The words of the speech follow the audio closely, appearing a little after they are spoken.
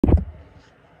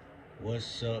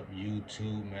What's up,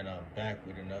 YouTube? Man, I'm back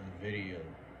with another video.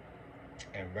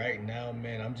 And right now,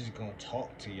 man, I'm just gonna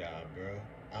talk to y'all, bro.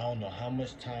 I don't know how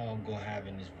much time I'm gonna have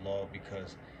in this vlog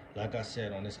because, like I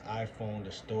said, on this iPhone,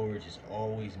 the storage is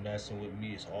always messing with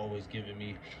me. It's always giving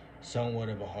me somewhat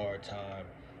of a hard time.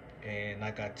 And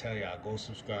like I tell y'all, go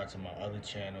subscribe to my other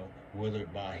channel,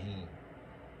 Willard Bahim.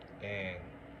 And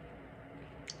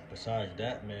besides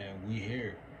that, man, we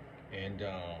here. And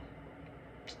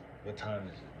what time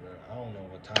is it, bro? I don't know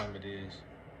what time it is.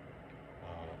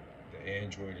 The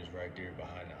Android is right there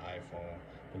behind the iPhone.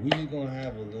 But we just gonna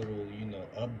have a little,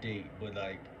 update. But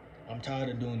like, I'm tired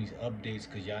of doing these updates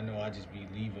because y'all know I just be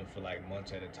leaving for like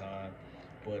months at a time.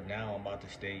 But now I'm about to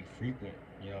stay frequent.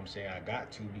 You know what I'm saying? I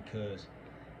got to because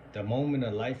the moment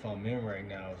of life I'm in right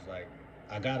now is like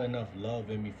I got enough love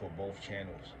in me for both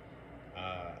channels.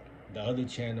 Uh, the other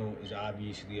channel is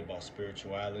obviously about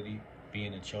spirituality,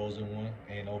 being a chosen one,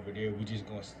 and over there we just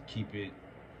gonna keep it,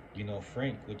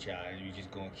 frank with y'all. We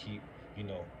just gonna keep, you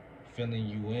know, filling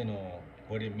you in on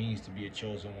what it means to be a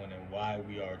chosen one and why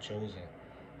we are chosen,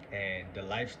 and the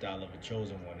lifestyle of a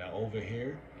chosen one. Now over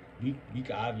here, we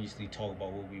can obviously talk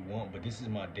about what we want, but this is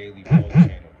my daily vlog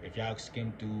channel. If y'all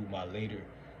skim through my later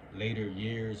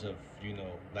years of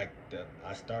like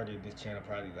I started this channel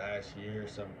probably last year or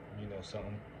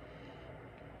something,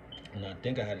 and I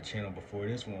think I had a channel before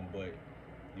this one, but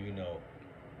you know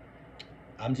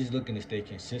I'm just looking to stay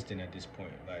consistent at this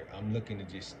point. Like I'm looking to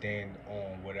just stand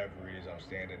on whatever it is I'm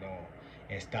standing on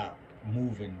and stop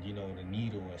moving, the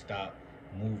needle, and stop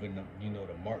moving the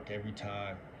mark every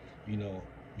time, you know,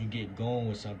 you get going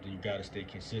with something, you gotta stay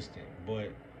consistent.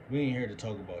 But we ain't here to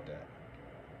talk about that.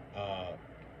 Uh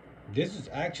this is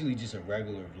actually just a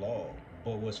regular vlog.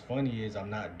 But what's funny is I'm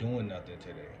not doing nothing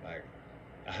today. Like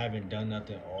I haven't done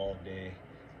nothing all day.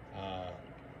 Uh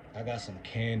I got some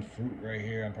canned fruit right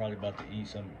here. I'm probably about to eat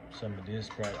some of this.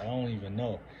 Probably, I don't even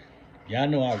know. Y'all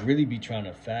know I really be trying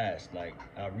to fast. Like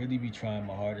I really be trying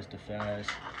my hardest to fast.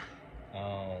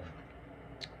 Um,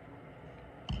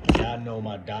 y'all know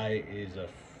my diet is a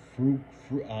fruit.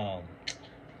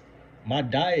 My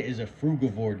diet is a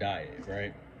frugivore diet,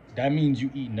 right? That means you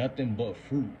eat nothing but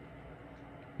fruit,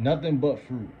 nothing but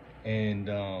fruit. And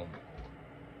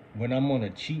when I'm on a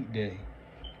cheat day,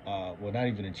 well, not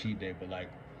even a cheat day, but like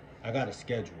I got a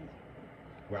schedule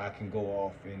where I can go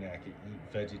off and I can eat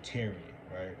vegetarian,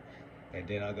 right? And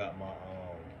then I got my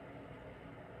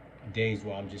days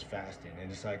where I'm just fasting,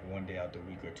 and it's like one day out the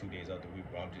week or 2 days out the week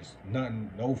where I'm just nothing,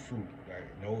 no fruit, right?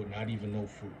 No, not even no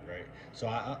fruit, right? So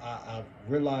I've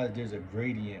realized there's a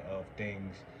gradient of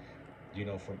things,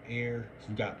 from air. So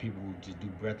you got people who just do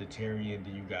breatharian,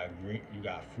 then you got green, you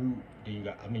got fruit,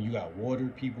 then you got water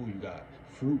people, you got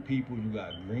fruit people, you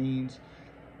got greens,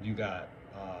 you got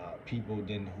people who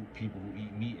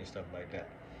eat meat and stuff like that.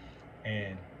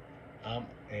 And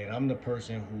I'm the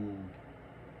person who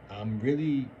I'm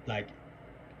really like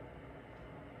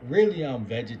really I'm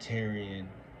vegetarian,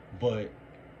 but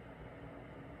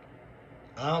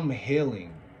I'm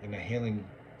healing in a healing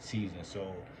season.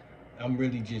 So I'm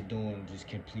really just doing just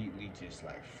completely just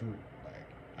like fruit. Like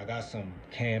I got some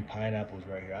canned pineapples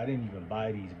right here. I didn't even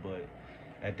buy these, but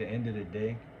at the end of the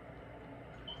day,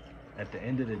 at the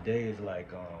end of the day is like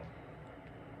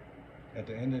at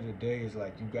the end of the day is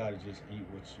like you gotta just eat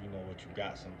what you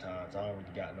got sometimes. I don't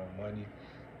really got no money.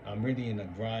 I'm really in a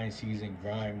grind season,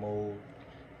 grind mode.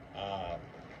 Uh,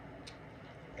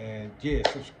 and yeah,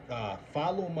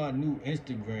 follow my new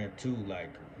Instagram too, like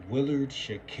Willard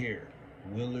Shakir.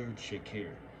 Willard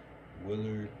Shakir.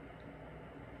 Willard,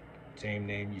 same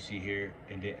name you see here,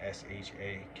 and then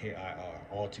Shakir,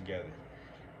 all together.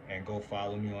 And go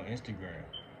follow me on Instagram.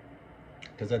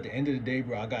 Cause at the end of the day,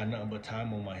 bro, I got nothing but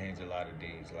time on my hands a lot of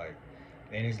days. Like,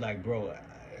 and it's like, bro,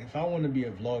 if I want to be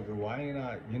a vlogger, why ain't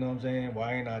I? You know what I'm saying?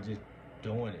 Why ain't I just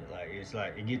doing it? Like, it's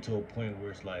like it get to a point where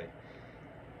it's like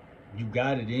you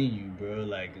got it in you, bro.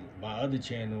 Like my other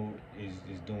channel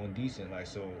is doing decent. Like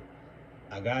so,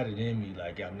 I got it in me.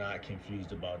 Like I'm not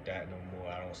confused about that no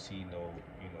more. I don't see no,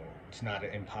 it's not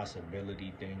an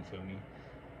impossibility thing for me.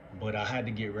 But I had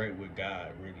to get right with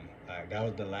God, really. Like that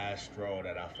was the last straw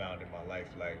that I found in my life.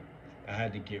 Like I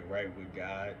had to get right with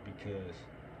God because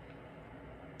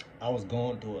I was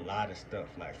going through a lot of stuff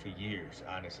like for years,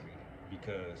 honestly,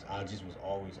 because I just was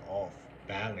always off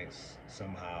balance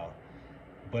somehow.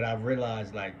 But I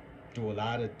realized like through a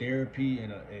lot of therapy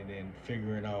and then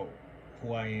figuring out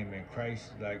who I am in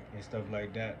Christ, like and stuff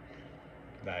like that,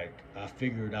 like I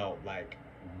figured out like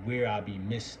where I be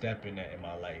misstepping at in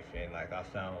my life, and like I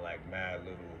found like mad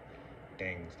little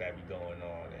things that be going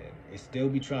on, and it still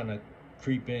be trying to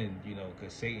creep in,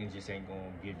 because Satan just ain't gonna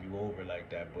give you over like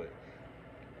that. But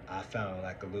I found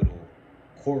like a little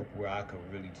cork where I could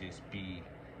really just be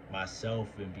myself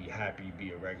and be happy,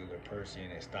 be a regular person,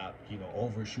 and stop,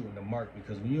 overshooting the mark.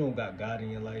 Because when you don't got God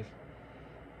in your life,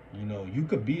 you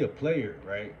could be a player,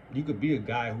 right? You could be a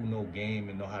guy who know game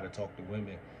and know how to talk to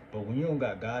women. But when you don't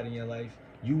got God in your life,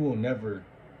 you will never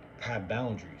have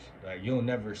boundaries. Like you'll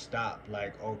never stop.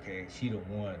 Like, okay, she the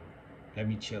one. Let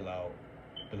me chill out.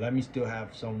 But let me still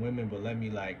have some women, but let me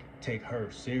like take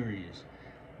her serious.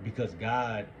 Because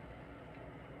God,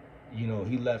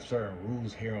 he left certain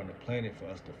rules here on the planet for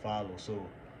us to follow. So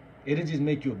it'll just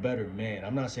make you a better man.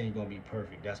 I'm not saying you're gonna be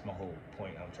perfect. That's my whole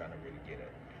point I'm trying to really get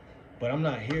at. But I'm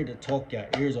not here to talk your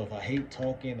ears off. I hate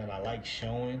talking and I like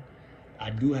showing.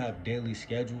 I do have daily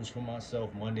schedules for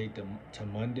myself, Monday to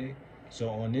Monday. So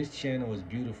on this channel is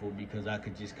beautiful because I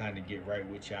could just kind of get right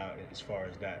with y'all as far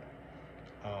as that.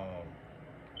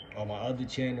 On my other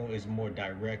channel is more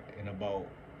direct and about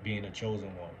being a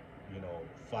chosen one. You know,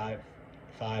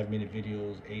 5 minute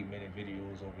videos, 8 minute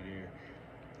videos over there.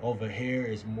 Over here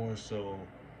is more so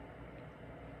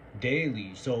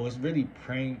daily. So it's really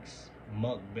pranks,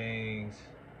 mukbangs,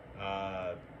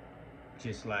 uh,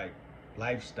 just like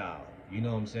lifestyle. You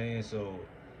know what I'm saying? So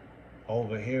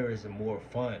over here is more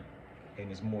fun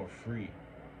and it's more free.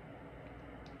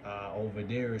 Over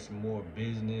there it's more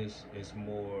business. It's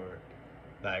more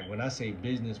like when I say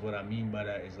business, what I mean by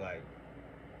that is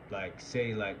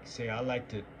say I like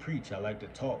to preach, I like to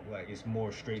talk. Like it's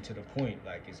more straight to the point.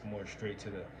 Like it's more straight to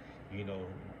the, you know,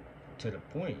 to the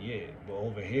point. Yeah. But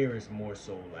over here it's more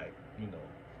so like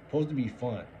supposed to be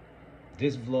fun.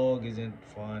 This vlog isn't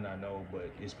fun, I know, but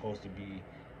it's supposed to be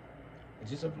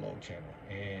just a vlog channel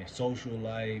and social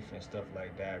life and stuff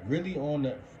like that. Really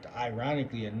on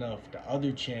ironically enough, the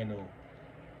other channel,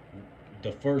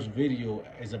 the first video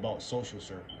is about social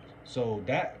circles. So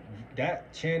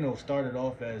that channel started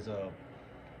off as a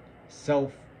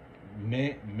self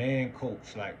man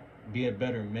coach, like be a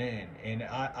better man. And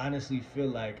I honestly feel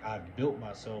like I built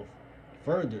myself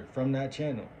further from that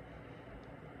channel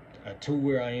to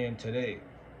where I am today.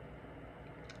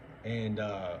 And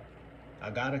I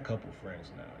got a couple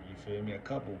friends now, you feel me? A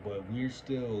couple, but we're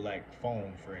still like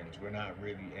phone friends. We're not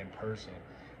really in person.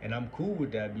 And I'm cool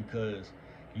with that because,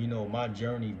 my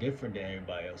journey different than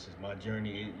everybody else's. My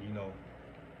journey,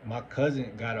 my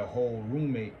cousin got a whole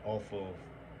roommate off of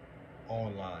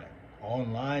online.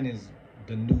 Online is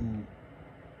the new,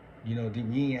 we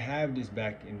didn't have this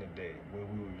back in the day when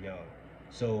we were young.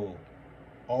 So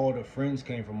all the friends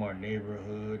came from our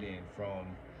neighborhood and from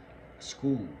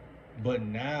school. But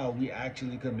now we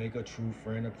actually could make a true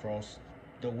friend across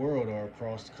the world or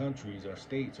across countries or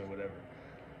states or whatever.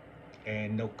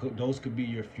 And those could be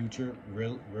your future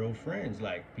real friends.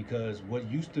 Like, because we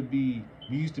used to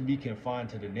be confined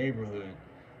to the neighborhood.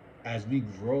 As we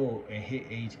grow and hit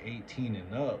age 18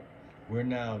 and up, we're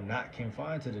now not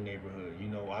confined to the neighborhood.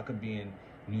 I could be in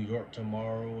New York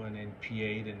tomorrow and in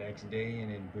PA the next day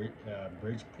and in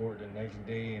Bridgeport the next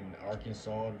day and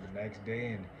Arkansas the next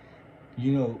day. And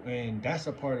and that's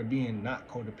a part of being not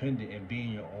codependent and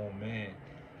being your own man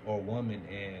or woman.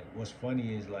 And what's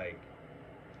funny is like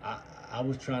I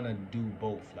was trying to do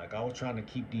both. Like I was trying to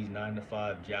keep these 9 to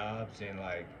 5 jobs and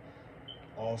like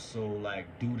also like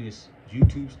do this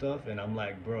YouTube stuff. And I'm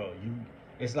like, bro,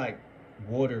 it's like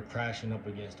water crashing up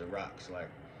against the rocks. Like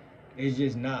it's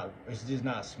just not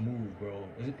smooth, bro.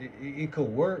 It could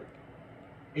work.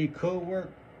 It could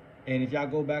work. And if y'all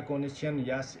go back on this channel,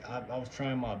 y'all see I was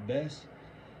trying my best.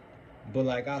 But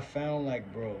like I found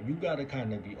like, bro, you gotta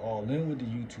kind of be all in with the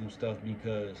YouTube stuff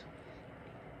because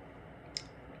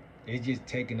it's just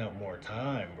taking up more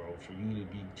time, bro, for you to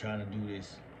be trying to do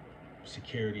this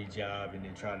security job and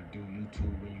then try to do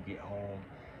YouTube when you get home.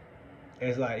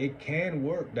 It's like it can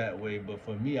work that way, but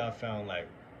for me, I found like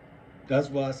that's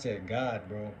why I said God,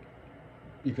 bro.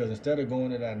 Because instead of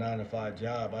going to that 9 to 5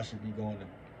 job, I should be going to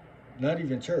not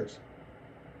even church,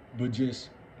 but just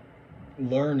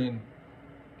learning,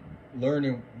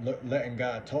 letting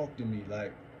God talk to me,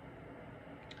 like.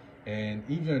 And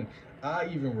I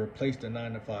even replaced the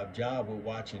 9 to 5 job with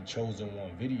watching Chosen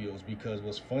One videos because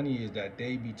what's funny is that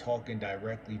they be talking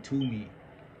directly to me.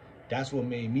 That's what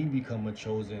made me become a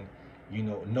chosen,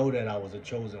 know that I was a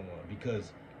chosen one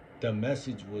because the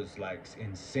message was like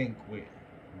in sync with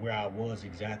where I was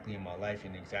exactly in my life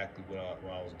and exactly what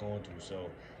I was going through. So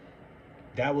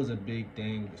that was a big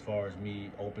thing as far as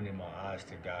me opening my eyes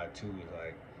to God too. Is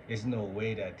like, it's no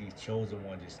way that these chosen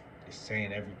ones is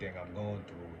saying everything I'm going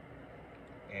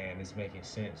through and it's making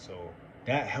sense. So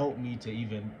that helped me to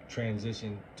even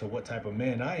transition to what type of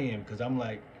man I am. Cause I'm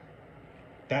like,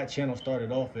 that channel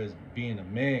started off as being a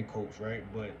man coach, right?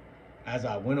 But as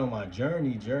I went on my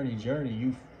journey,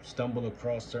 you stumble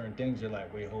across certain things. You're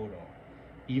like, wait, hold on.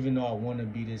 Even though I want to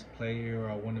be this player, or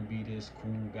I want to be this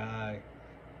cool guy,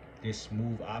 this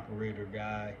smooth operator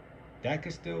guy, that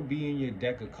could still be in your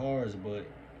deck of cards. But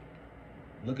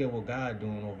look at what God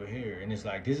doing over here, and it's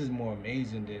like this is more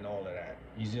amazing than all of that.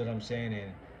 You see what I'm saying?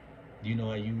 And you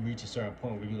know, you reach a certain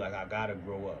point where you like, I gotta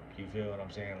grow up. You feel what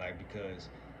I'm saying? Like, because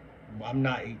I'm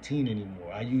not 18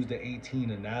 anymore. I use the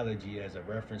 18 analogy as a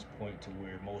reference point to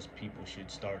where most people should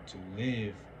start to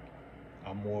live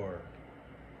a more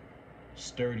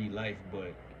sturdy life.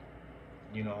 But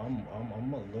you know,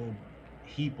 I'm a little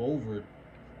heap over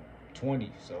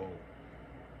 20, so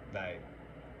like,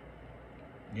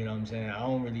 you know what I'm saying? I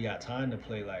don't really got time to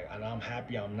play. Like, and I'm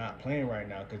happy I'm not playing right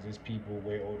now because there's people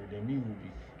way older than me who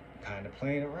be kind of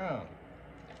playing around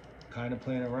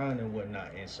and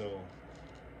whatnot. And so,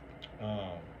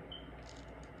 um,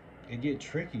 it get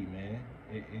tricky, man.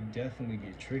 It definitely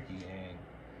get tricky,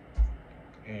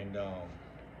 and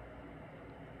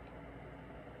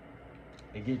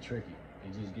it get tricky.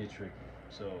 It just get tricky.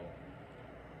 So,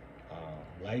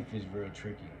 life is real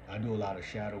tricky. I do a lot of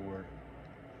shadow work.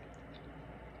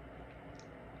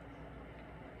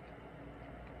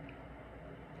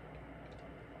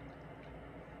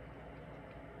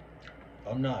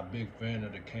 I'm not a big fan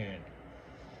of the canned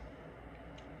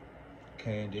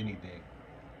anything.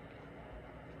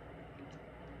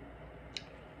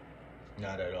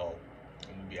 Not at all.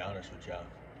 I'm gonna be honest with y'all.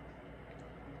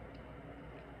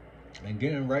 And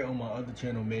getting right on my other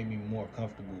channel made me more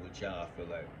comfortable with y'all. I feel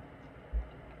like,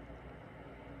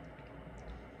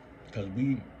 cause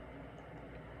we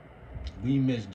miss